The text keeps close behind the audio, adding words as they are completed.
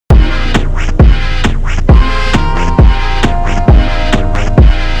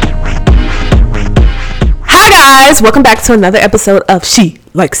guys, welcome back to another episode of She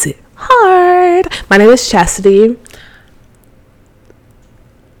Likes It Hard. My name is Chastity.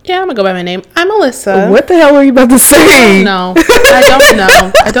 Yeah, I'm gonna go by my name. I'm Alyssa. What the hell were you about to say? No, I don't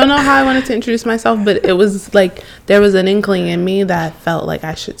know. I don't know how I wanted to introduce myself, but it was like there was an inkling in me that felt like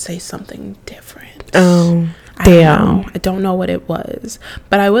I should say something different. Oh, damn. I don't know what it was,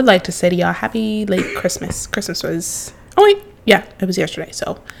 but I would like to say to y'all, happy late Christmas. Christmas was, oh wait, yeah, it was yesterday.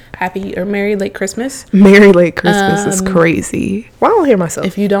 So happy or merry late Christmas. Merry late Christmas is crazy. Well, I don't hear myself.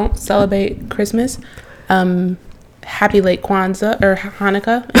 If you don't celebrate Christmas, happy late Kwanzaa or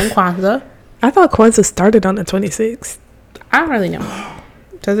Hanukkah and Kwanzaa. I thought Kwanzaa started on the 26th. I don't really know.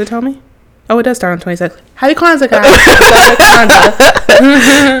 Does it tell me? Oh, it does start on 26th. Happy Kwanzaa, guys.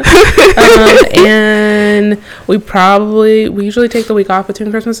 And we usually take the week off between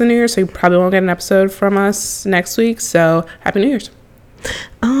Christmas and New Year's, so you probably won't get an episode from us next week. So Happy New Year's.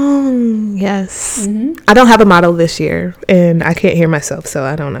 Yes. Mm-hmm. I don't have a motto this year, and I can't hear myself, so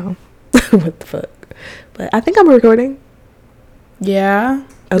I don't know. What the fuck? But I think I'm recording. Yeah.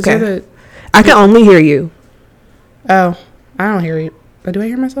 Okay. I can only hear you. Oh, I don't hear you. But do I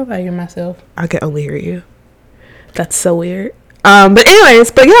hear myself? I hear myself. I can only hear you. That's so weird. But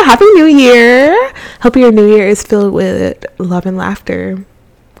yeah, Happy New Year. Hope your New Year is filled with love and laughter.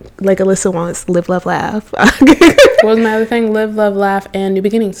 Like Alyssa wants, live, love, laugh. What was my other thing? Live, love, laugh, and new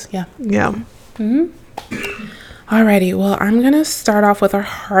beginnings. Yeah. Yeah. Mm-hmm. Alrighty, well, I'm going to start off with our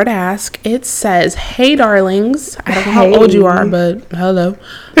hard ask. It says, hey, darlings. I don't know how old you are, but hello.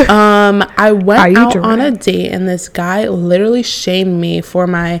 I went out on a date, and this guy literally shamed me for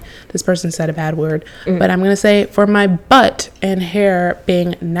this person said a bad word, but I'm going to say for my butt and hair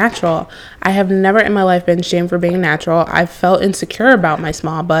being natural. I have never in my life been shamed for being natural. I felt insecure about my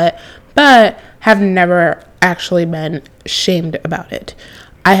small butt, but have never actually been shamed about it.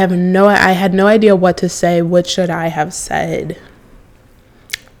 I had no idea what to say. What should I have said?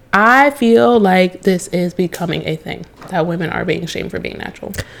 I feel like this is becoming a thing that women are being shamed for being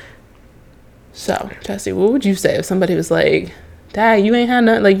natural. So, Chastity, what would you say if somebody was like, "Dad, you ain't had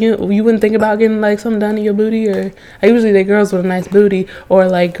nothing, like you wouldn't think about getting like something done to your booty?" Or I usually date girls with a nice booty, or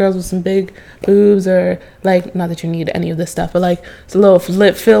like girls with some big boobs, or like, not that you need any of this stuff, but like it's a little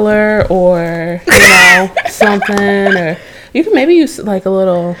lip filler, or something, or you can maybe use like a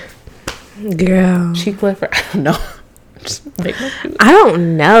little cheek lifter. I don't know. Just make my boobs. I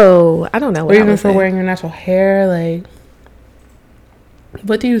don't know. Or even for wearing your natural hair, like.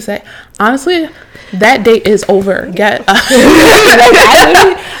 What do you say? Honestly, that date is over.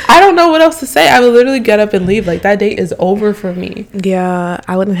 I don't know what else to say. I would literally get up and leave. Like, that date is over for me. Yeah,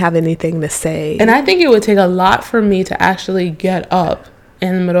 I wouldn't have anything to say. And I think it would take a lot for me to actually get up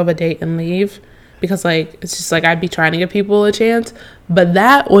in the middle of a date and leave. Because, like, it's just like I'd be trying to give people a chance. But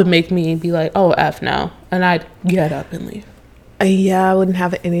that would make me be like, oh, F no. And I'd get up and leave. Yeah, I wouldn't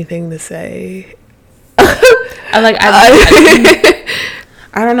have anything to say.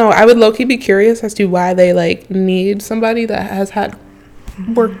 I don't know. I would low-key be curious as to why they, like, need somebody that has had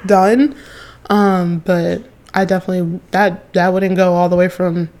work done. But I definitely, that wouldn't go all the way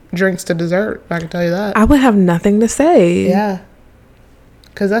from drinks to dessert. I can tell you that. I would have nothing to say. Yeah.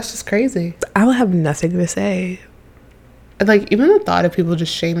 Because that's just crazy. I would have nothing to say. Like, even the thought of people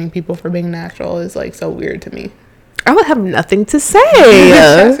just shaming people for being natural is, like, so weird to me. I would have nothing to say.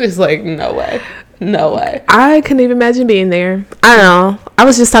 It's just like, no way. No way. I couldn't even imagine being there. I don't know. I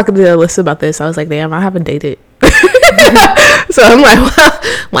was just talking to Alyssa about this. I was like, damn, I haven't dated. So I'm like,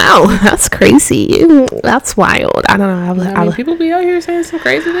 wow, that's crazy. That's wild. I don't know. I mean, people be out here saying some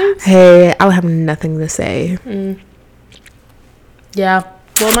crazy things. Hey, I would have nothing to say. Yeah.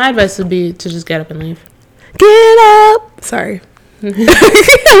 Well, my advice would be to just get up and leave. Get up. Sorry.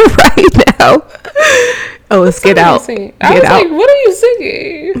 Right now. Oh, let's get out. I was like, what are you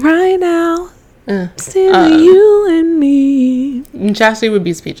singing? Right now. Still you and me. Chastity would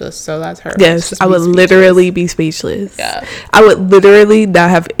be speechless, so that's her. Yes, I would literally be speechless. Yeah. I would literally not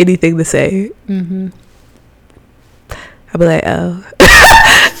have anything to say. Mm-hmm. I'd be like, oh.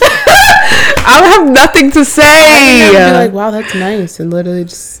 I would have nothing to say. I would be like, wow, that's nice, and literally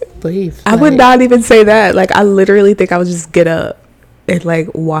just leave. I would not even say that. Like, I literally think I would just get up and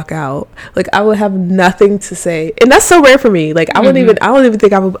like walk out. Like, I would have nothing to say, and that's so rare for me. Like, I don't even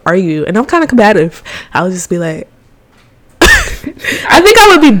think I would argue, and I'm kind of combative. I would just be like, I think I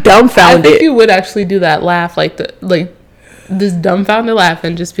would be dumbfounded. I think you would actually do that laugh, like this dumbfounded laugh,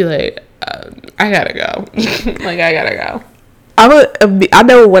 and just be like, I gotta go. Like, I gotta go. I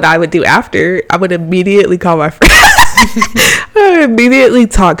know what I would do after. I would immediately call my friend. I would immediately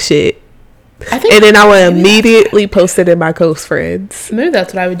talk shit And then I would immediately post it in my close friends. Maybe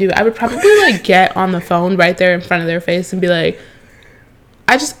that's what I would do. I would probably like get on the phone right there in front of their face and be like,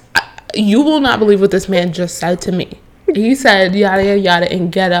 you will not believe what this man just said to me. He said yada yada yada,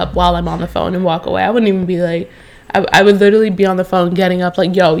 and get up while I'm on the phone and walk away. I wouldn't even be like, I would literally be on the phone getting up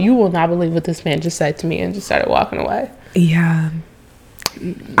like, yo, you will not believe what this man just said to me, and just started walking away. Yeah.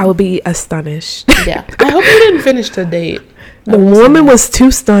 I would be astonished. Yeah. I hope you didn't finish the date. The woman was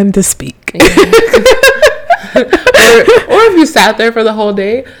too stunned to speak. Yeah. or if you sat there for the whole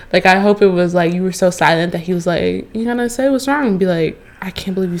day, like, I hope it was like you were so silent that he was like, you gonna say what's wrong? And be like, I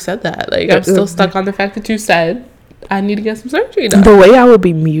can't believe you said that. Like, I'm still stuck on the fact that you said I need to get some surgery done. The way I would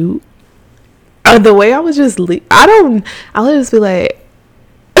be mute, the way I would just leave, I would just be like,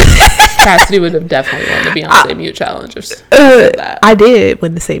 Cassidy would have definitely won the Beyonce mute challenge. I did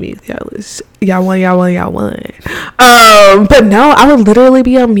win the same mute challenge. Y'all won. But no, I would literally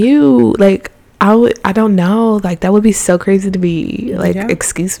be on mute. Like, I don't know. Like, that would be so crazy to be like,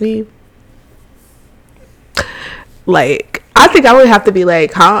 excuse me. Like, I think I would have to be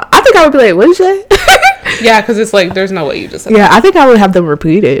like, huh? I think I would be like, what did you say? Yeah, because it's like, there's no way you just said that. I think I would have them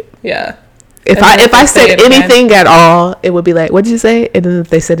repeat it. Yeah. If I said anything at all, it would be like, what did you say? And then if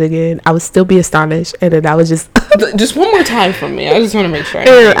they said it again, I would still be astonished. And then I was just one more time from me. I just want to make sure.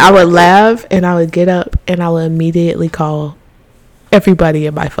 And I would laugh, and I would get up, and I would immediately call everybody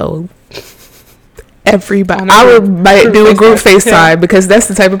in my phone. Everybody. I might do a group FaceTime because that's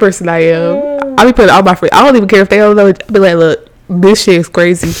the type of person I am. I'll be putting all my friends. I don't even care if they don't know. I'll be like, look, this shit is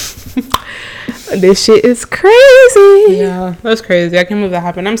crazy. This shit is crazy. Yeah, that's crazy. I can't believe that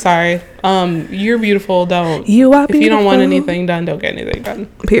happened. I'm sorry. You're beautiful. Don't. You are beautiful. If you don't want anything done, don't get anything done.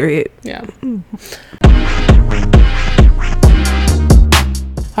 Period. Yeah.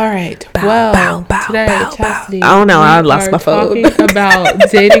 All right. Today, Chastity, I don't know. I lost my phone. Talking about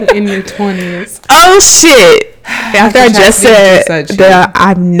dating in your 20s. Oh shit! After I just said that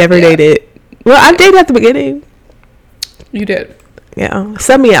I've never dated. Well, I dated at the beginning. You did. Yeah.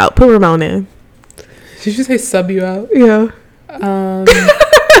 Sub me out. Put Ramon in. Did you say sub you out? Yeah.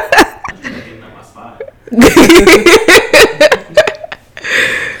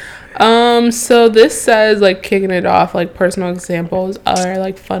 So this says, like, kicking it off, like, personal examples are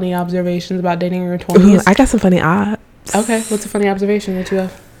like funny observations about dating in your 20s. Ooh, I got some funny odds. Okay, what's a funny observation that you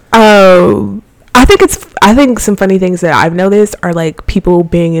have? I think some funny things that I've noticed are like people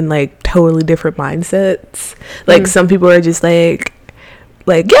being in like totally different mindsets. Like some people are just like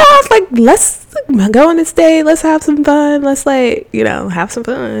yeah, like let's go on this date, let's have some fun, let's have some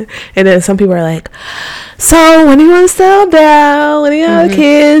fun. And then some people are like, so when do you want to settle down, when do you have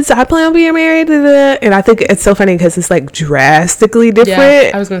kids, I plan on being married to the. And I think it's so funny because it's like drastically different.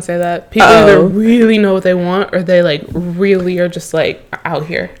 Yeah, I was gonna say that people either really know what they want or they like really are just like out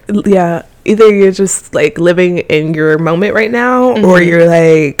here. Yeah, either you're just like living in your moment right now or you're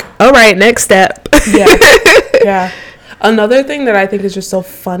like, all right, next step. Yeah. Another thing that I think is just so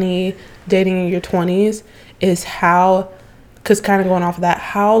funny dating in your 20s is how, because kind of going off of that,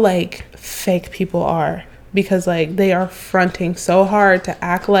 how like fake people are, because like they are fronting so hard to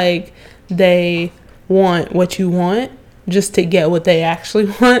act like they want what you want just to get what they actually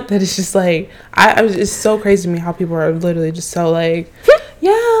want, that it's just like it's so crazy to me how people are literally just so like,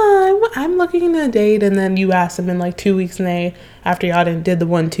 yeah, I'm looking to date, and then you ask them in like 2 weeks and after y'all did the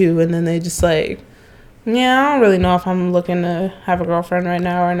 1-2, and then they just like, yeah, I don't really know if I'm looking to have a girlfriend right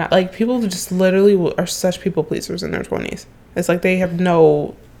now or not. Like, people just literally are such people pleasers in their 20s. It's like they have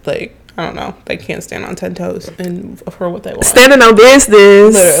no, like, I don't know, they can't stand on 10 toes and for what they want. Standing on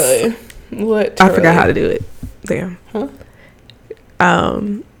business. Literally. I forgot how to do it. Damn. Huh?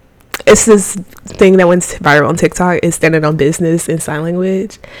 It's this thing that went viral on TikTok, is standing on business in sign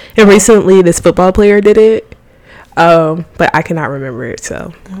language. And recently this football player did it. But I cannot remember it,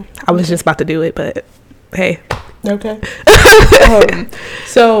 so I was just about to do it, but hey. Okay.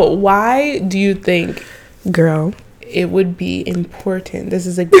 So why do you think, girl, it would be important, this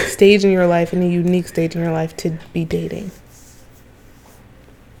is a stage in your life and a unique stage in your life, to be dating?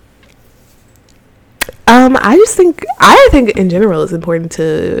 I think in general it's important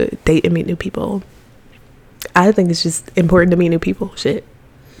to date and meet new people. I think it's just important to meet new people. Shit.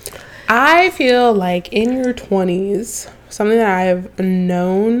 I feel like in your 20s, something that I have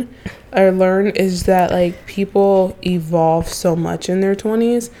known or learned is that like people evolve so much in their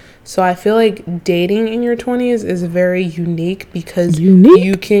 20s. So I feel like dating in your 20s is very unique because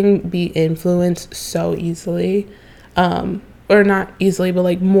you can be influenced so easily. Or not easily, but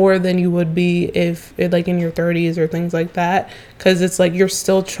like more than you would be if it, like in your 30s or things like that, because it's like you're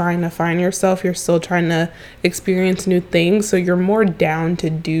still trying to find yourself, you're still trying to experience new things, so you're more down to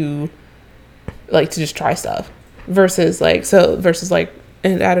do like to just try stuff versus like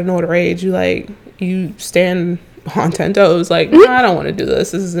and at an older age you stand on 10 toes like no, I don't want to do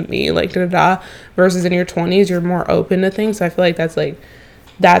this isn't me like versus in your 20s you're more open to things. So I feel like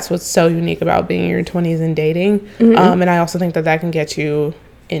that's what's so unique about being in your 20s and dating. And I also think that can get you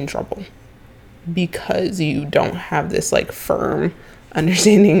in trouble because you don't have this like firm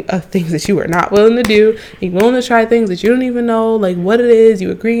understanding of things that you are not willing to do. You're willing to try things that you don't even know like what it is, you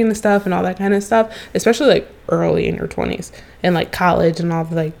agreeing to stuff and all that kind of stuff, especially like early in your 20s and like college and all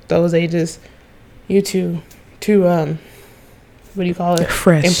like those ages. You too what do you call it?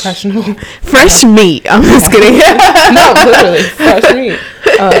 Fresh. Impressionable. Fresh meat. I'm just kidding. No, literally fresh meat.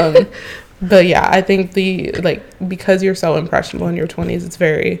 But yeah, I think because you're so impressionable in your 20s, it's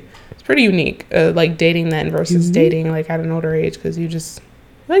pretty unique. Like dating then versus dating like at an older age, because you just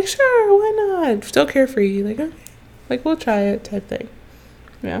like sure, why not? Still carefree, like okay, like we'll try it type thing.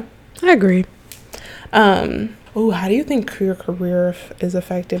 Yeah, I agree. How do you think your career is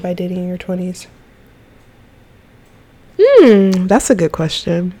affected by dating in your 20s? That's a good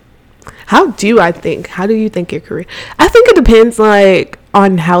question. How do you think your career? I think it depends like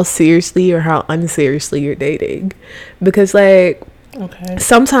on how seriously or how unseriously you're dating, because like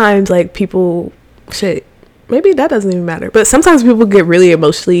sometimes like people maybe that doesn't even matter, but sometimes people get really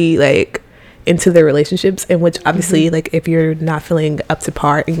emotionally like into their relationships, in which obviously like if you're not feeling up to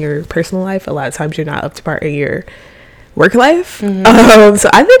par in your personal life, a lot of times you're not up to par in your work life. So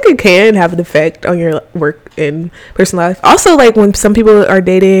I think it can have an effect on your work and personal life. Also, like when some people are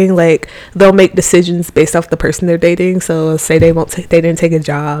dating, like they'll make decisions based off the person they're dating. So say they didn't take a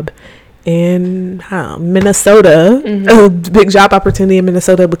job in Minnesota, a big job opportunity in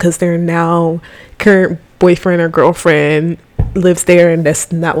Minnesota, because their now current boyfriend or girlfriend lives there and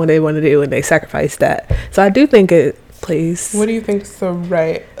that's not what they want to do, and they sacrifice that. So I do think it plays. What do you think is the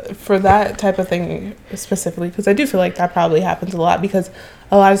right for that type of thing specifically? Because I do feel like that probably happens a lot, because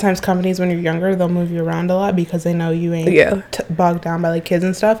a lot of times companies when you're younger, they'll move you around a lot because they know you ain't bogged down by like kids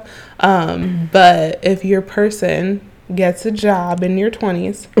and stuff. But if your person gets a job in your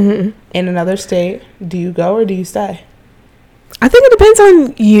 20s in another state, do you go or do you stay? I think it depends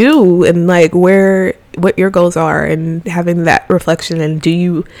on you and like what your goals are, and having that reflection, and do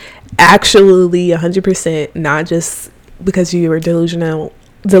you actually 100%, not just because you were delusional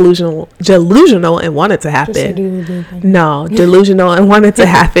and want it to happen. No, delusional and want it to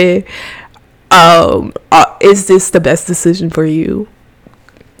happen. Is this the best decision for you?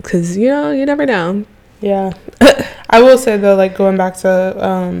 Because you never know. Yeah. I will say though, like going back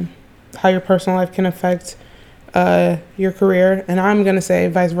to how your personal life can affect your career, and I'm gonna say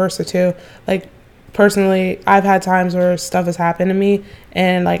vice versa too. Like personally, I've had times where stuff has happened to me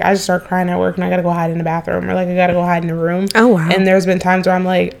and like I just start crying at work and I gotta go hide in the bathroom, or like I gotta go hide in the room. Oh wow. And there's been times where I'm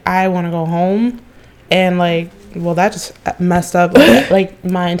like, I want to go home, and like, well, that just messed up like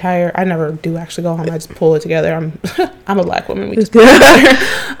my entire. I never do actually go home. I just pull it together. I'm a black woman. We just pull it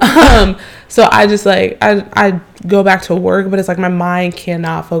together. So I just like I go back to work, but it's like my mind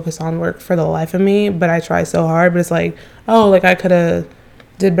cannot focus on work for the life of me. But I try so hard. But it's like, oh, like I could have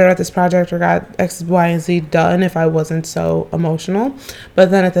did better at this project or got X, Y, and Z done if I wasn't so emotional. But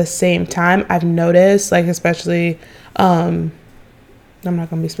then at the same time, I've noticed, like, especially, I'm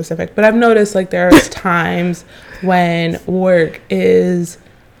not going to be specific, but I've noticed, like, there's times when work is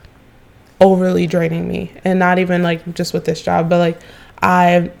overly draining me, and not even, like, just with this job, but, like,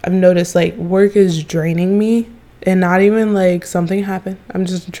 I've noticed, like, work is draining me, and not even, like, something happened. I'm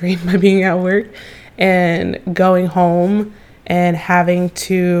just drained by being at work, and going home and having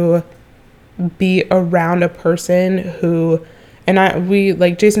to be around a person who, we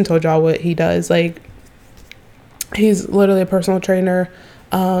like Jason told y'all what he does. Like, he's literally a personal trainer.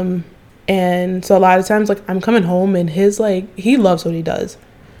 And so a lot of times, like, I'm coming home and he loves what he does.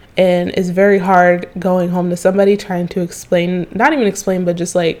 And it's very hard going home to somebody trying to not even explain, but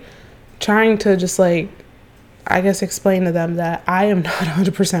just like trying to just like, I guess explain to them that I am not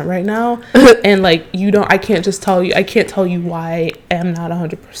 100% right now. And like, I can't tell you why I am not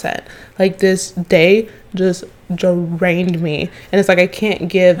 100%. Like, this day just drained me. And it's like, I can't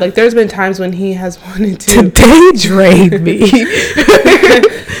give, like, there's been times when he has wanted to. Today drained me.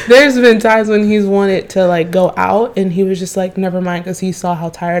 There's been times when he's wanted to like go out and he was just like, never mind, because he saw how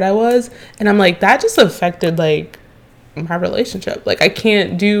tired I was. And I'm like, that just affected like my relationship. Like, I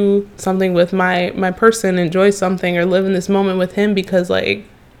can't do something with my person, enjoy something, or live in this moment with him because like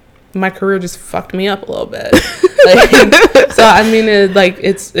my career just fucked me up a little bit. Like, so I mean,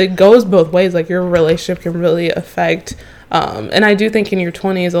 it goes both ways. Like, your relationship can really affect and I do think in your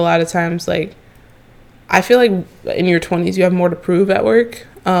 20s a lot of times, like, I feel like in your 20s, you have more to prove at work.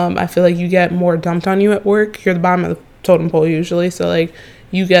 I feel like you get more dumped on you at work. You're the bottom of the totem pole usually. So, like,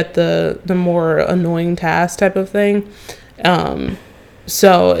 you get the more annoying task type of thing.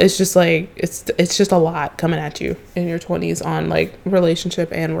 So it's just like, it's just a lot coming at you in your 20s on, like, relationship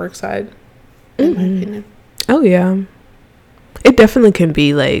and work side, in my opinion. Oh, yeah. It definitely can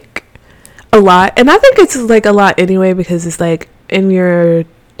be, like, a lot. And I think it's, like, a lot anyway, because it's, like, in your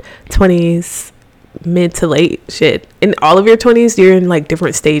 20s, mid to late shit, in all of your 20s, you're in, like,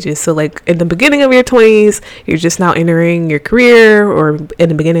 different stages. So, like, in the beginning of your 20s, you're just now entering your career, or in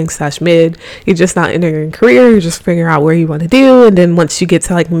the beginning / mid, you're just not entering your career, you're just figuring out where you want to do. And then once you get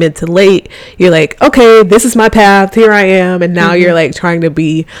to, like, mid to late, you're like, okay, this is my path, here I am. And now you're, like, trying to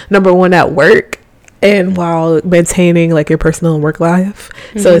be number one at work, and while maintaining, like, your personal and work life.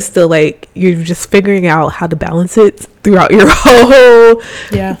 So it's still, like, you're just figuring out how to balance it throughout your whole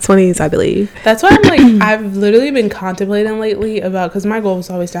 20s, I believe. That's why I'm like, I've literally been contemplating lately about, because my goal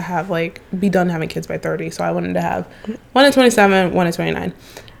was always to have, like, be done having kids by 30. So I wanted to have one at 27, one at 29.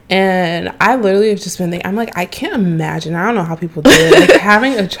 And I literally have just been thinking, I'm like, I can't imagine, I don't know how people do it, like,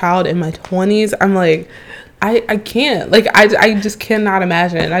 having a child in my 20s. I'm like, I can't, like, I just cannot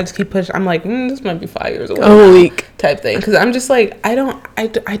imagine it. I just keep pushing. I'm like, this might be 5 years away. A week type thing. Because I'm just like, I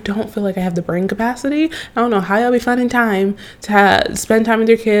don't feel like I have the brain capacity. I don't know how y'all be finding time to spend time with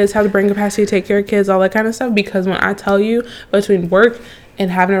your kids, have the brain capacity to take care of kids, all that kind of stuff. Because when I tell you, between work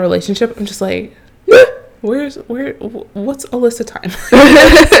and having a relationship, I'm just like, what's Alyssa time?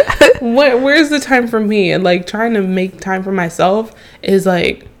 Where's the time for me? And, like, trying to make time for myself is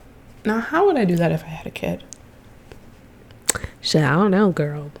like, now how would I do that if I had a kid? Shit, I don't know,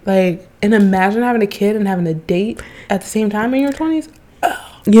 girl. Like, and imagine having a kid and having a date at the same time in your 20s.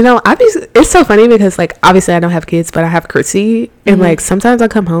 You know, obviously, it's so funny because, like, obviously I don't have kids, but I have Chrissy, and like sometimes I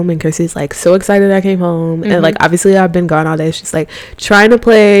come home and Chrissy's like so excited I came home, and like obviously I've been gone all day. She's like trying to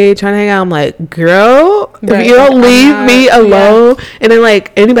play, trying to hang out. I'm like, girl, if you don't leave me alone. And then,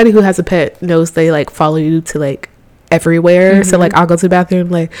 like, anybody who has a pet knows they, like, follow you to, like, everywhere. So, like, I'll go to the bathroom,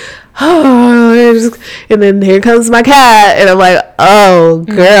 like, oh, and then here comes my cat, and I'm like, oh,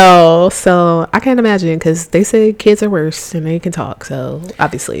 girl. So I can't imagine, because they say kids are worse and they can talk, so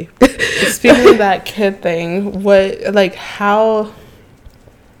obviously. Speaking of that kid thing, how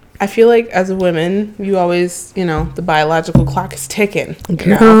I feel like as women, you always, the biological clock is ticking.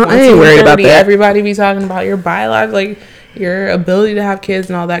 Girl, I ain't worried about that. Everybody be talking about your your ability to have kids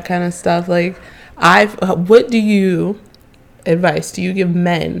and all that kind of stuff. Like, what advice do you give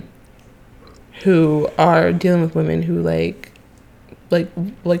men who are dealing with women who like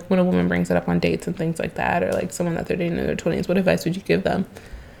when a woman brings it up on dates and things like that, or like someone that they're dating in their 20s, what advice would you give them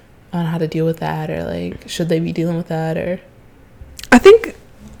on how to deal with that, or like should they be dealing with that? Or I think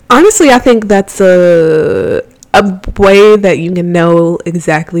that's a way that you can know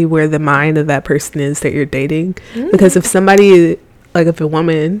exactly where the mind of that person is that you're dating. Because if somebody, like, if a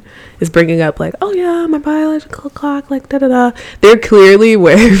woman is bringing up, like, oh yeah, my biological clock, like, da-da-da, they're clearly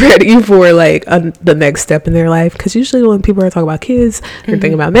ready for, like, the next step in their life. Because usually when people are talking about kids, they're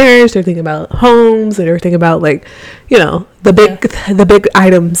thinking about marriage, they're thinking about homes, and they're thinking about, like, the big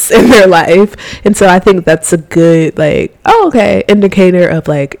items in their life. And so I think that's a good, like, indicator of,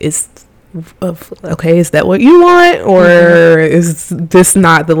 like, is that what you want, or is this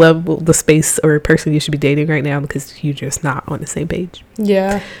not the level, the space, or person you should be dating right now, because you're just not on the same page?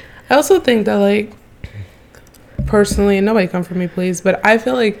 I also think that, like, personally, and nobody come for me please, but I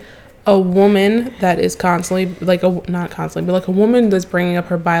feel like a woman that is constantly, like, not constantly, but like a woman that's bringing up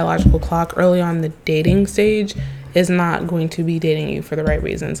her biological clock early on the dating stage is not going to be dating you for the right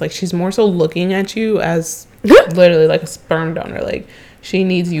reasons. Like, she's more so looking at you as literally like a sperm donor. Like, she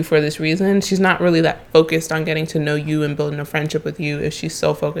needs you for this reason. She's not really that focused on getting to know you and building a friendship with you if she's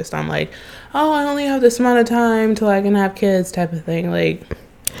so focused on, like, oh, I only have this amount of time till I can have kids type of thing. Like,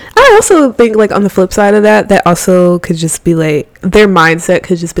 I also think, like, on the flip side of that also could just be, like, their mindset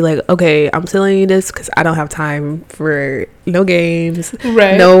could just be like, okay, I'm telling you this because I don't have time for no games,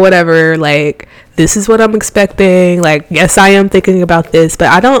 no whatever. Like, this is what I'm expecting. Like, yes, I am thinking about this, but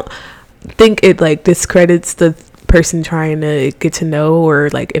I don't think it, like, discredits the person trying to get to know, or,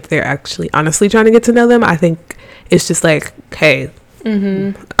 like, if they're actually honestly trying to get to know them. I think it's just like, hey,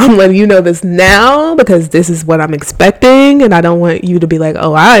 I'm letting you know this now because this is what I'm expecting, and I don't want you to be like,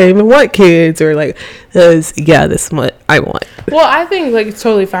 oh, I don't even want kids, or like, this is what I want. Well, I think, like, it's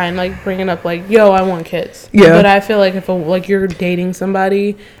totally fine, like, bringing up, like, yo, I want kids. But I feel like if you're dating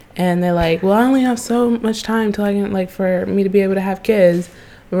somebody and they're like, well, I only have so much time till I can, like, for me to be able to have kids,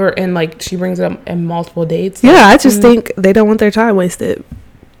 and, like, she brings it up in multiple dates. I just think they don't want their time wasted.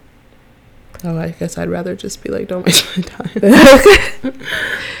 Oh, I guess I'd rather just be like, don't waste my time.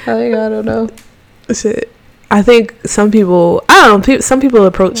 I don't know. Shit. I think some people, some people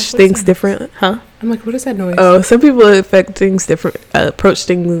approach things different. Huh? I'm like, what is that noise? Oh, some people approach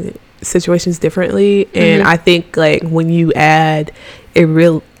things, situations differently. And I think like when you add a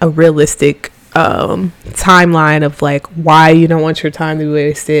realistic timeline of like why you don't want your time to be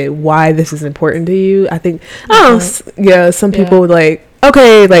wasted, why this is important to you, I think, some people like,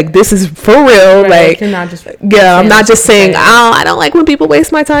 okay, like this is for real, right, like you're not just I'm not just saying I don't like when people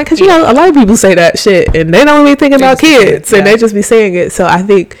waste my time, because you know a lot of people say that shit and they don't be thinking about kids and they just be saying it. So I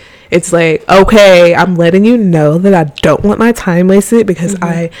think it's like, okay, I'm letting you know that I don't want my time wasted because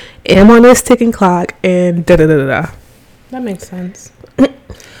I am on this ticking clock and da-da-da-da-da. That makes sense.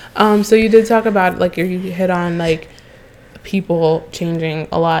 So you did talk about like you hit on like people changing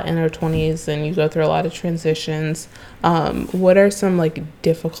a lot in their 20s and you go through a lot of transitions. What are some like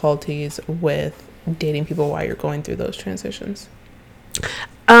difficulties with dating people while you're going through those transitions?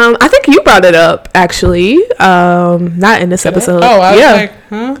 I think you brought it up actually, not in this episode. Oh, I was like,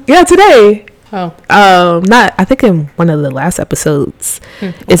 huh? Yeah, today. Oh. Not, I think in one of the last episodes.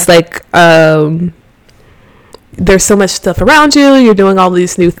 Okay. It's like there's so much stuff around you, you're doing all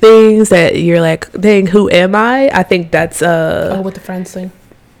these new things that you're like, dang, who am I think that's with the friends thing.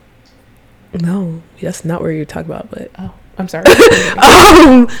 No, that's not what you're talking about, but I'm sorry.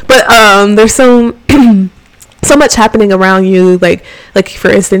 But there's so much happening around you, like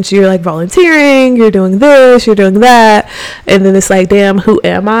for instance, you're like volunteering, you're doing this, you're doing that, and then it's like, damn, who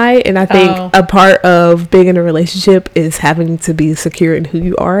am I? And I think a part of being in a relationship is having to be secure in who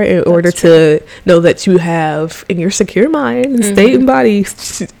you are in order to know that you have in your secure mind and state and body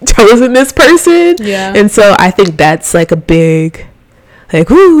chosen this person. And so I think that's like a big like,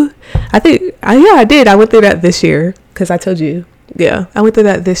 whoo. I think I did, I went through that this year, because I told you, I went through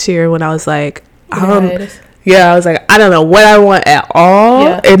that this year when I was like, I was like, I don't know what I want at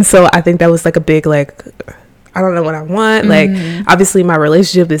all. And so I think that was like a big, like, I don't know what I want. Like, obviously my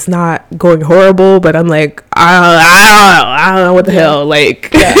relationship is not going horrible, but I'm like, I don't know what the hell. Like,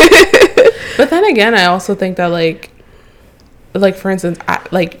 But then again, I also think that like for instance,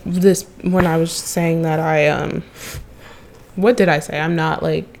 when I was saying that what did I say? I'm not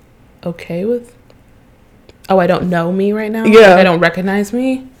like okay with, I don't know me right now. Like, I don't recognize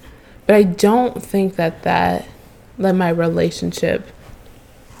me. But I don't think that my relationship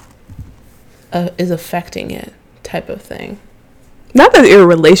is affecting it, type of thing. Not that your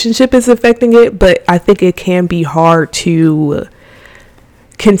relationship is affecting it, but I think it can be hard to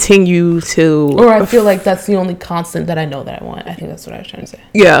continue to... Or I feel like that's the only constant that I know that I want. I think that's what I was trying to say.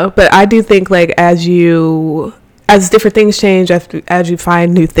 Yeah, but I do think like as different things change, as you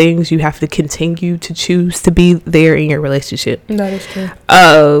find new things, you have to continue to choose to be there in your relationship. That is true.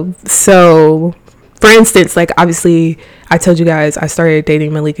 So, for instance, like obviously, I told you guys I started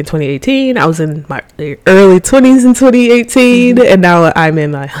dating Malik in 2018. I was in my early 20s in 2018, and now I'm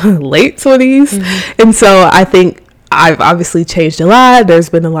in my late 20s. And so I think I've obviously changed a lot. There's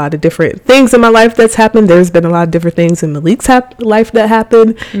been a lot of different things in my life that's happened. There's been a lot of different things in Malik's life that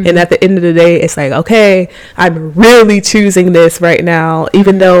happened. And at the end of the day, it's like, okay, I'm really choosing this right now.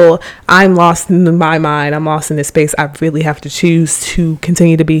 Even though I'm lost in my mind, I'm lost in this space, I really have to choose to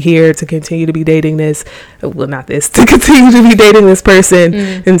continue to be here, to continue to be dating this. Well, not this, to continue to be dating this person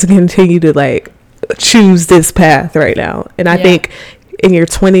and to continue to like choose this path right now. And I think in your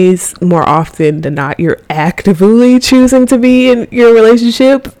 20s, more often than not, you're actively choosing to be in your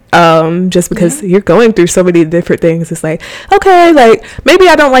relationship, just because you're going through so many different things. It's like, okay, like maybe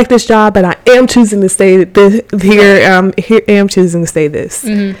I don't like this job, but I am choosing to stay here. Am choosing to stay this.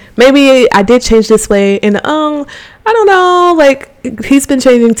 Maybe I did change this way, and I don't know, like he's been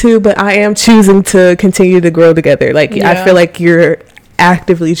changing too, but I am choosing to continue to grow together. Like I feel like you're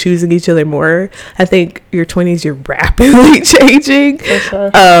actively choosing each other more. I think your 20s, you're rapidly changing. For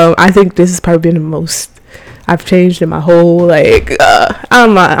sure. I think this has probably been the most I've changed in my whole, like,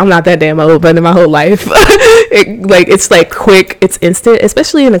 I'm not that damn old, but in my whole life. It's like quick, it's instant,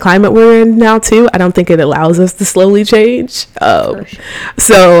 especially in the climate we're in now too. I don't think it allows us to slowly change. Sure.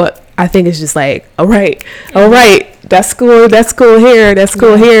 So I think it's just like, all right, that's cool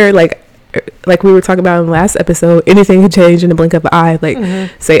here. Like we were talking about in the last episode, anything can change in the blink of an eye. Like,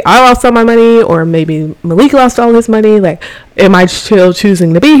 say I lost all my money, or maybe Malik lost all his money. Like, am I still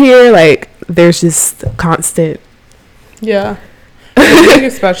choosing to be here? Like, there's just constant. Yeah. I think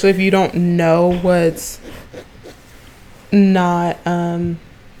especially if you don't know what's not,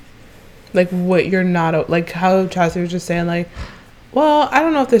 like what you're not, like how Chelsea was just saying, like, well, I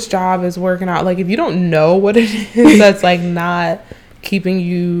don't know if this job is working out. Like, if you don't know what it is that's like not keeping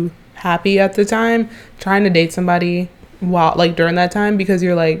you happy at the time trying to date somebody while like during that time, because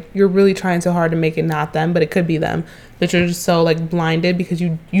you're really trying so hard to make it not them, but it could be them, but you're just so like blinded because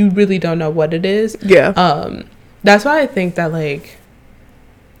you really don't know what it is. That's why I think that like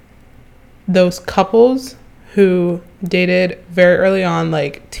those couples who dated very early on,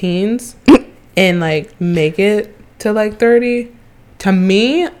 like teens, and like make it to like 30, to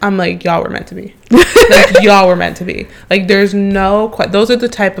me, I'm like, y'all were meant to be. Like, y'all were meant to be. Like, there's no those are the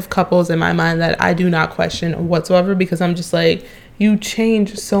type of couples in my mind that I do not question whatsoever, because I'm just like, you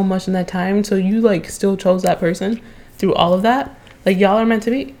changed so much in that time, so you like still chose that person through all of that. Like, y'all are meant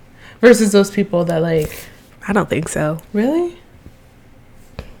to be. Versus those people that like, I don't think so. Really?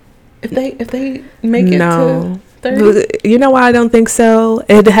 If they make it to 30? You know why I don't think so?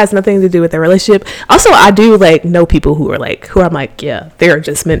 It has nothing to do with their relationship. Also, I do like know people who I'm like, yeah, they're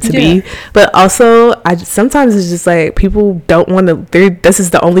just meant to be. But also, sometimes it's just like people don't want to. This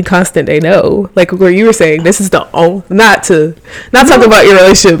is the only constant they know. Like where you were saying, this is the only not talking about your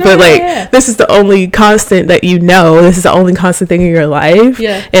relationship, but this is the only constant that you know. This is the only constant thing in your life.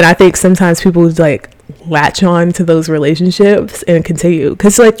 Yeah. And I think sometimes people like latch on to those relationships and continue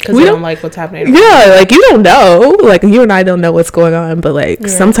because we don't like what's happening. Like you don't know, like you and I don't know what's going on, but like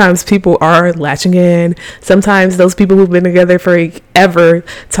sometimes people are latching in. Sometimes those people who've been together forever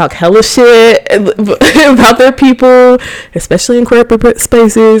talk hella shit about their people, especially in corporate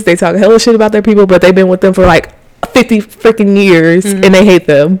spaces. They talk hella shit about their people, but they've been with them for like 50 freaking years and they hate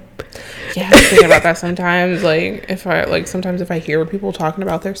them. Yeah, I'm thinking about that sometimes. Sometimes if I hear people talking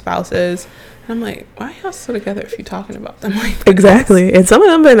about their spouses, I'm like, why are y'all still together if you're talking about them like that? Exactly. And some of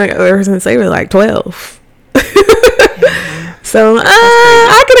them been together since they were like 12. So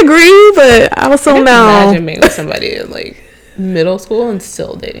I can agree, but I also know. Imagine being with somebody in like middle school and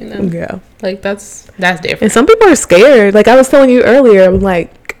still dating them. Yeah. Like that's different. And some people are scared. Like I was telling you earlier, I'm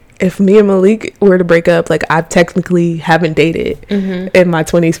like, if me and Malik were to break up, like I technically haven't dated in my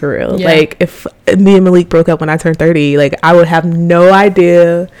 20s for real. Yeah. Like if me and Malik broke up when I turned 30, like I would have no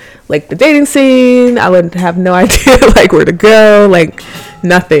idea like the dating scene. I would have no idea like where to go, like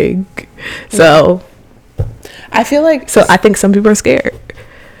nothing. So I feel like I think some people are scared.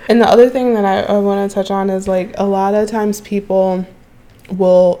 And the other thing that I want to touch on is like a lot of times people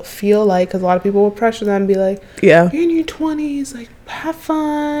will feel like, because a lot of people will pressure them and be like, you're in your 20s, like have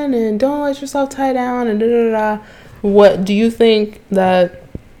fun and don't let yourself tie down and da-da-da-da. What do you think, that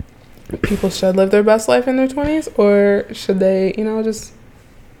people should live their best life in their 20s, or should they, just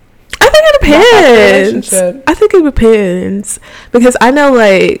I think it depends. I think it depends, because I know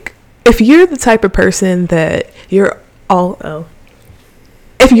like if you're the type of person that if you're the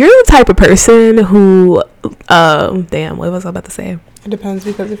type of person who damn, what was I about to say? It depends,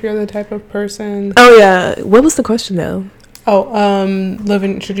 because if you're the type of person... Oh, yeah. What was the question, though?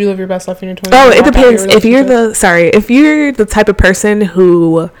 Should you live your best life in your 20s? Oh, it depends. If you're the type of person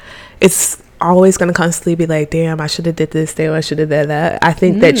who is always going to constantly be like, damn, I should have did this, damn, I should have did that. I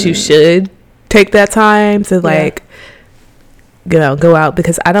think that you should take that time to, like... go out,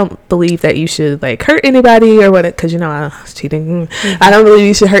 because I don't believe that you should like hurt anybody or what, because I was cheating. I don't believe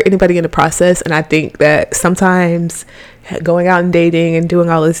you should hurt anybody in the process, and I think that sometimes going out and dating and doing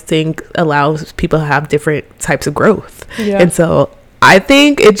all this thing allows people to have different types of growth. And so I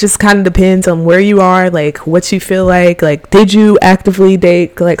think it just kind of depends on where you are, like what you feel like did you actively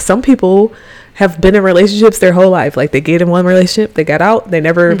date? Like some people have been in relationships their whole life, like they get in one relationship, they got out, they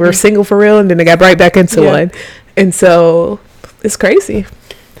never were single for real, and then they got right back into one, and so it's crazy.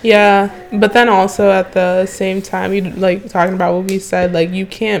 Yeah, but then also at the same time, you like talking about what we said, like you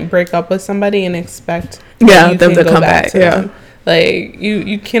can't break up with somebody and expect them to come back to them. Like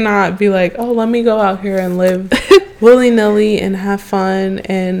you cannot be like, oh, let me go out here and live willy-nilly and have fun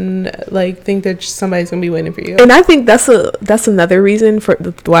and like think that somebody's gonna be waiting for you. And I think that's another reason for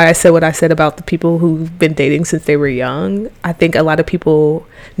why I said what I said about the people who've been dating since they were young. I think a lot of people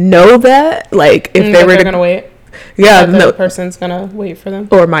know that, like if they're gonna wait. Yeah, the person's gonna wait for them,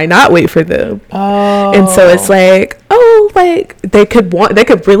 or might not wait for them. Oh, and so it's like, like they could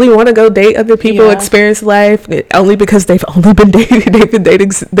really want to go date other people, experience life, only because they've been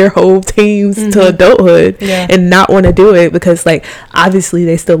dating their whole teens to adulthood, and not want to do it because like obviously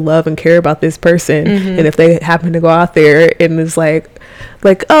they still love and care about this person, and if they happen to go out there and it's like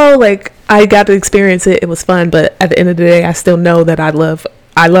oh, like I got to experience it, it was fun, but at the end of the day I still know that I love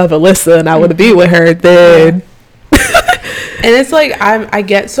Alyssa and I want to be with her, then And it's like I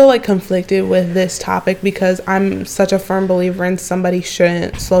get so like conflicted with this topic because I'm such a firm believer in somebody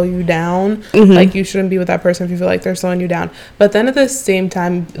shouldn't slow you down. Like you shouldn't be with that person if you feel like they're slowing you down. But then at the same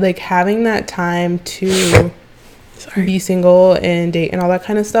time, like having that time to be single and date and all that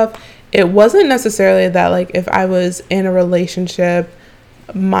kind of stuff, it wasn't necessarily that like if I was in a relationship,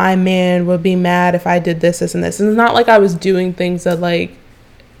 my man would be mad if I did this and this. And it's not like I was doing things that like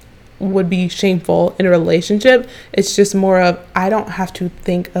would be shameful in a relationship. It's just more of I don't have to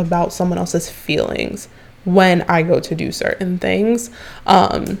think about someone else's feelings when I go to do certain things.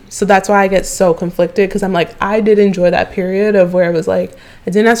 So that's why I get so conflicted, because I'm like, I did enjoy that period of where it was like I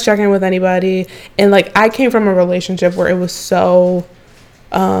didn't have to check in with anybody, and like I came from a relationship where it was so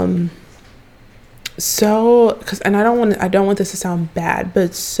because, and I don't want this to sound bad,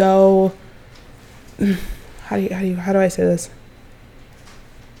 but so how do I say this?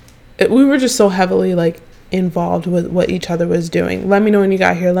 We were just so heavily like involved with what each other was doing. Let me know when you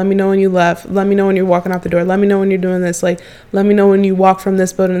got here. Let me know when you left. Let me know when you're walking out the door. Let me know when you're doing this. Like, let me know when you walk from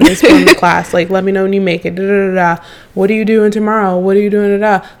this building to this building to class. Like, let me know when you make it. Da, da, da, da. What are you doing tomorrow? What are you doing?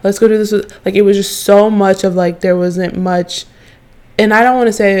 Da, da. Let's go do this. Like, it was just so much of like there wasn't much. And I don't want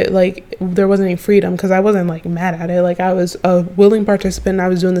to say like there wasn't any freedom, because I wasn't like mad at it. Like, I was a willing participant. I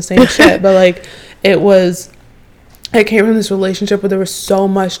was doing the same shit. But like I came from this relationship where there was so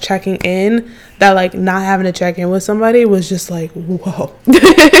much checking in that like not having to check in with somebody was just like, whoa.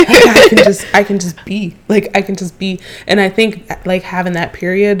 Like, I can just be. And I think like having that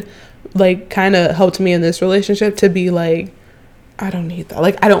period like kind of helped me in this relationship to be like, I don't need that.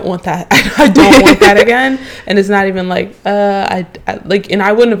 Like, I don't want that. I don't want that again. And it's not even like, I like, and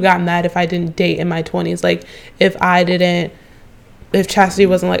I wouldn't have gotten that if I didn't date in my 20s. Like, if Chastity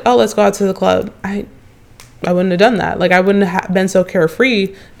wasn't like, oh, let's go out to the club, I wouldn't have done that. Like, I wouldn't have been so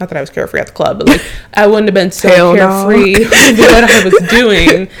carefree. Not that I was carefree at the club, but like I wouldn't have been so carefree with what I was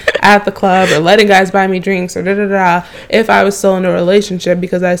doing at the club or letting guys buy me drinks or da-da-da if I was still in a relationship,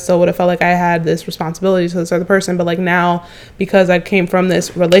 because I still would have felt like I had this responsibility to this other person. But like now, because I came from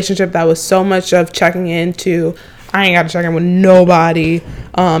this relationship that was so much of checking in to, I ain't got to check in with nobody.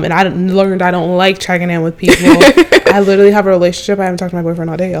 And I learned I don't like checking in with people. I literally have a relationship. I haven't talked to my boyfriend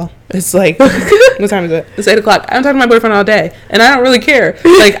all day, y'all. It's like, what time is it? It's 8 o'clock. I haven't talked to my boyfriend all day. And I don't really care.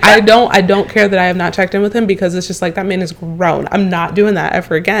 Like, I don't care that I have not checked in with him, because it's just like, that man is grown. I'm not doing that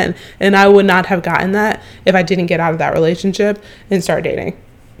ever again. And I would not have gotten that if I didn't get out of that relationship and start dating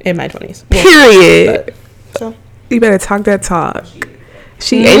in my 20s. Period. But, so. You better talk that talk.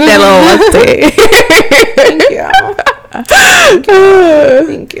 She ate that little latte.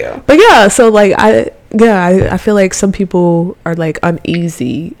 Thank you. But yeah, so like I feel like some people are like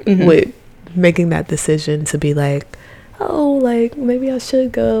uneasy with making that decision to be like, oh, like maybe I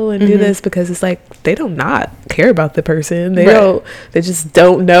should go and do this, because it's like they don't not care about the person. They just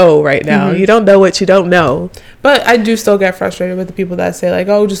don't know right now. You don't know what you don't know. But I do still get frustrated with the people that say like,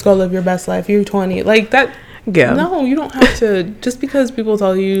 oh, just go live your best life. You're 20. Like that. Yeah. No, you don't have to. Just because people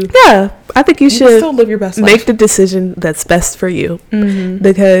tell you. Yeah, I think you should still live your best life. Make the decision that's best for you.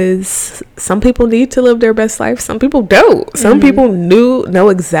 Because some people need to live their best life. Some people don't. Some people know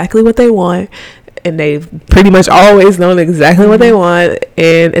exactly what they want, and they've pretty much always known exactly what they want,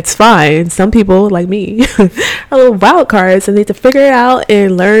 and it's fine. Some people, like me, are little wild cards and need to figure it out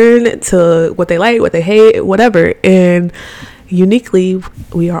and learn to what they like, what they hate, whatever. And uniquely,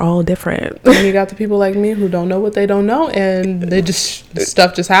 we are all different. And you got the people like me who don't know what they don't know, and they just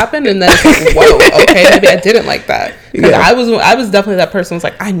stuff just happened, and then it's like, whoa, okay, maybe I didn't like that. Yeah. I was definitely that person who's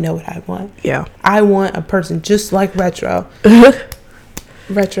like, I know what I want. Yeah, I want a person just like Retro.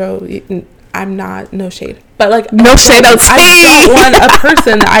 Retro, I'm not, no shade, but like no shade on Steve. I don't want a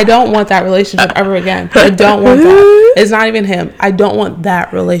person. I don't want that relationship ever again. I don't want that. It's not even him. I don't want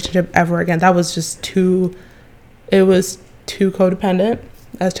that relationship ever again. That was just too. It was too codependent,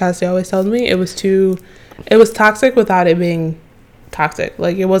 as Chastity always tells me. It was toxic without it being toxic.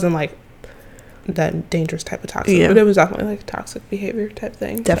 Like, it wasn't like that dangerous type of toxic, but it was definitely like toxic behavior type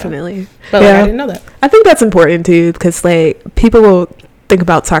thing. Definitely. So. But like, I didn't know that. I think that's important too, because like people will think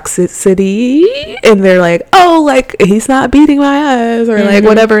about toxicity and they're like, oh, like he's not beating my ass or like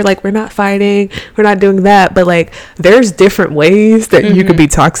whatever, like we're not fighting, we're not doing that. But like there's different ways that you could be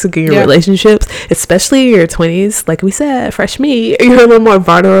toxic in your relationships, especially in your 20s. Like we said, fresh meat, you're a little more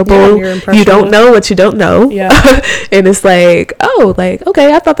vulnerable. You don't know what you don't know. And it's like, oh, like,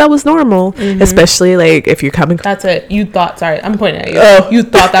 okay, I thought that was normal. Especially like if you're coming, that's it, you thought, sorry, I'm pointing at you, you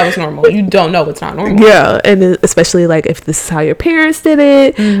thought that was normal. You don't know it's not normal. And especially like if this is how your parents did it,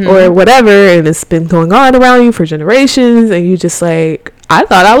 or whatever, and it's been going on around you for generations, and you just like, I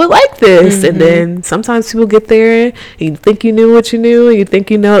thought I would like this. And then sometimes people get there and you think you knew what you knew, and you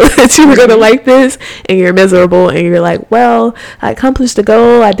think you know that you were gonna like this, and you're miserable, and you're like, well, I accomplished the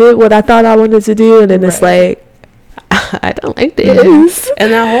goal, I did what I thought I wanted to do, and then it's like, I don't like this.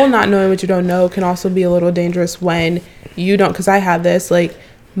 And that whole not knowing what you don't know can also be a little dangerous when you don't, because I had this, like,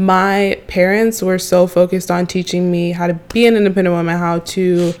 my parents were so focused on teaching me how to be an independent woman, how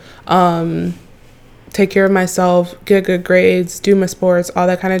to take care of myself, get good grades, do my sports, all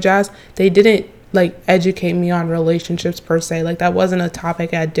that kind of jazz. They didn't like educate me on relationships per se. Like, that wasn't a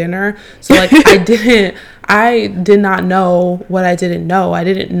topic at dinner. So like I did not know what I didn't know. I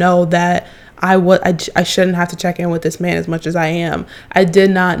didn't know that I shouldn't have to check in with this man as much as I am. I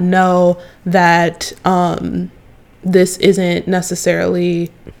did not know that this isn't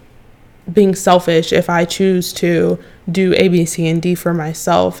necessarily being selfish if I choose to do A, B, C, and D for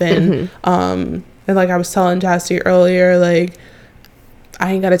myself. And and like I was telling Chastity earlier, like,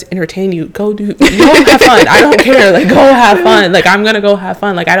 I ain't got to entertain you. Go have fun. I don't care. Like, go have fun. Like, I'm gonna go have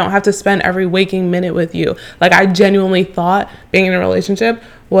fun. Like, I don't have to spend every waking minute with you. Like, I genuinely thought being in a relationship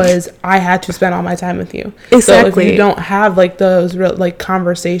was I had to spend all my time with you. Exactly. So if you don't have like those real like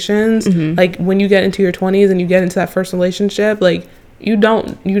conversations, like when you get into your 20s and you get into that first relationship, like you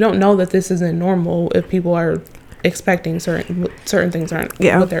don't know that this isn't normal if people are expecting certain things aren't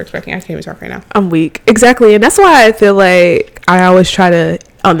what they're expecting. I can't even talk right now. I'm weak. Exactly. And that's why I feel like I always try to,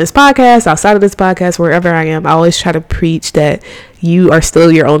 on this podcast, outside of this podcast, wherever I am, I always try to preach that you are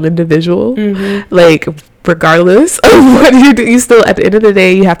still your own individual. Like, regardless of what you do, you still, at the end of the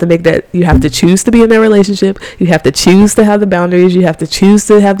day, you have to make that, you have to choose to be in that relationship. You have to choose to have the boundaries. You have to choose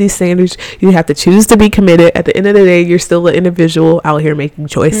to have these standards. You have to choose to be committed. At the end of the day, you're still an individual out here making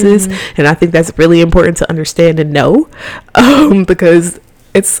choices. And I think that's really important to understand and know, because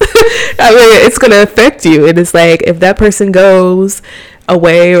it's, I mean, it's going to affect you. And it's like, if that person goes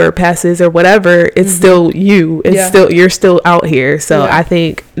away or passes or whatever, it's still you. It's still, you're still out here. So I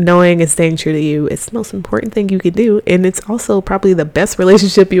think knowing and staying true to you is the most important thing you can do. And it's also probably the best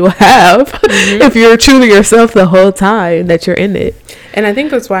relationship you will have if you're true to yourself the whole time that you're in it. And I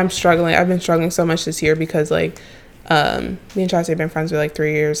think that's why I'm struggling. I've been struggling so much this year because, like, me and Chastity have been friends for like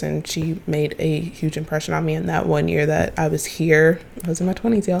 3 years, and she made a huge impression on me in that 1 year that I was here. I was in my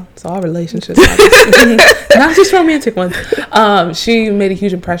 20s, y'all. So all relationships, not just romantic ones. She made a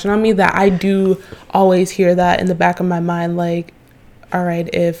huge impression on me that I do always hear that in the back of my mind, like, all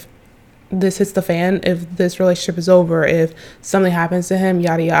right, if this hits the fan, if this relationship is over, if something happens to him,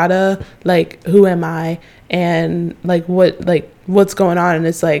 yada yada, like, who am I? And like what's going on? And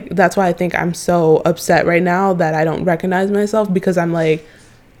it's like, that's why I think I'm so upset right now that I don't recognize myself, because I'm like,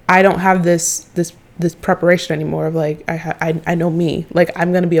 I don't have this preparation anymore of like, I know me, like,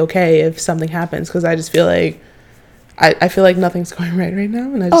 I'm gonna be okay if something happens, because I just feel like I feel like nothing's going right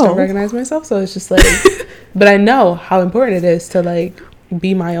now, and I just don't recognize myself. So it's just like, but I know how important it is to like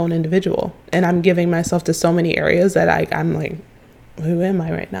be my own individual, and I'm giving myself to so many areas that I'm like, who am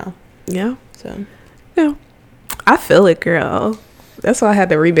I right now? Yeah. So yeah, I feel it, girl. That's why I had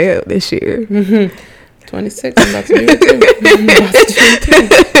to revamp this year. 26, I'm about to do it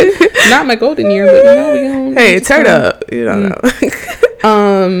too. Not my golden year, but you know, hey, turn up. You don't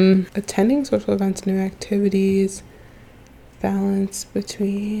know. Attending social events, new activities, balance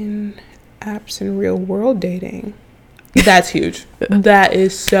between apps and real world dating. That's huge. That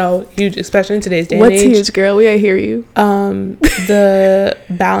is so huge, especially in today's day and age. What's huge, girl? We ain't hear you. The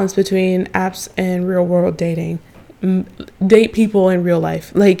balance between apps and real world dating. Date people in real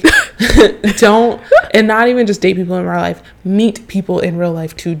life. Like, don't, and not even just date people in real life. Meet people in real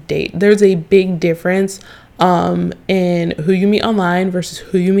life to date. There's a big difference in who you meet online versus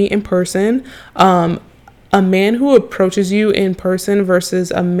who you meet in person. A man who approaches you in person versus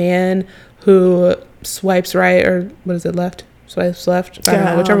a man who swipes right, or what is it, left? Swipes left? I don't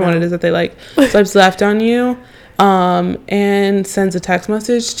know, whichever one it is that they like. Swipes left on you, and sends a text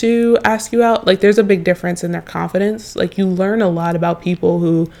message to ask you out. Like, there's a big difference in their confidence. Like, you learn a lot about people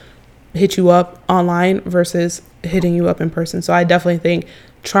who hit you up online versus hitting you up in person. So I definitely think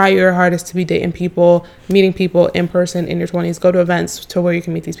try your hardest to be dating people, meeting people in person in your 20s. Go to events to where you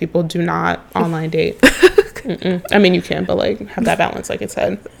can meet these people. Do not online date. I mean, you can, but like, have that balance, like it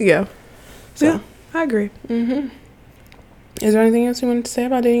said. Yeah. So. Yeah. I agree. Is there anything else you wanted to say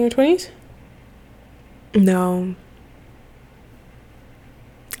about dating in your 20s? No.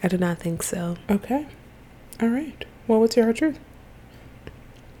 I do not think so. Okay. All right. Well, what's your hard truth?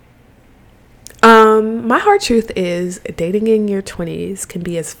 My hard truth is dating in your 20s can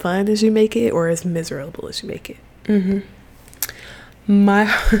be as fun as you make it or as miserable as you make it. My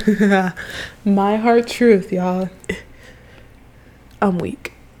hard truth, y'all. I'm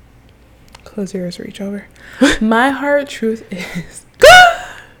weak. Close your ears, reach over. My hard truth is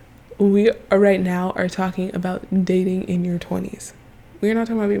we are right now are talking about dating in your 20s. We're not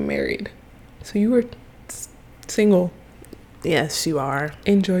talking about being married. So you were single Yes, you are.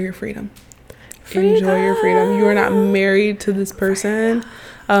 Enjoy your freedom. Enjoy your freedom. You are not married to this person.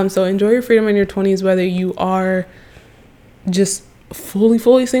 So enjoy your freedom in your 20s, whether you are just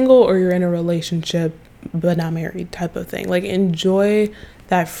fully single or you're in a relationship but not married type of thing. Like, enjoy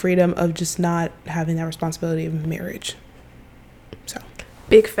that freedom of just not having that responsibility of marriage. So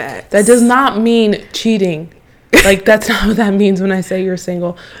big facts. That does not mean cheating. Like, that's not what that means when I say you're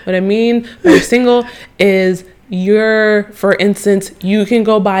single. What I mean by you're single is for instance, you can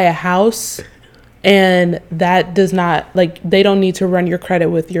go buy a house and that does not, like, they don't need to run your credit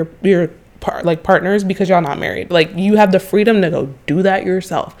with your partners because y'all not married. Like, you have the freedom to go do that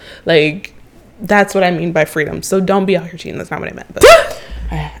yourself. Like, that's what I mean by freedom. So don't be out here cheating. That's not what I meant. But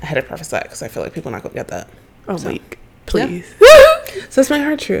I had to preface that because I feel like people are not going to get that. Oh, so, please. Yeah. So that's my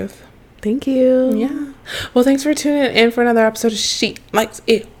hard truth. Thank you. Yeah. Well, thanks for tuning in for another episode of She Likes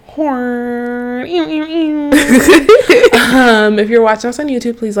It Horn. If you're watching us on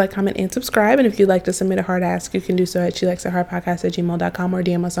YouTube, please like, comment, and subscribe. And if you'd like to submit a hard ask, you can do so at shelikesithardpodcast@gmail.com or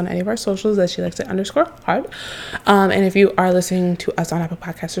DM us on any of our socials at shelikesith_hard. And if you are listening to us on Apple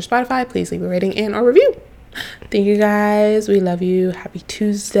Podcasts or Spotify, please leave a rating and or review. Thank you guys. We love you. Happy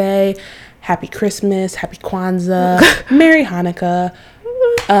Tuesday. Happy Christmas. Happy Kwanzaa. Merry Hanukkah.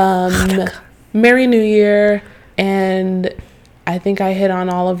 Merry New Year. And I think I hit on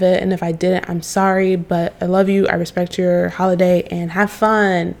all of it, and if I didn't, I'm sorry, but I love you. I respect your holiday, and have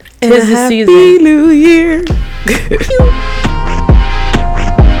fun. And 'tis the season. Happy New Year.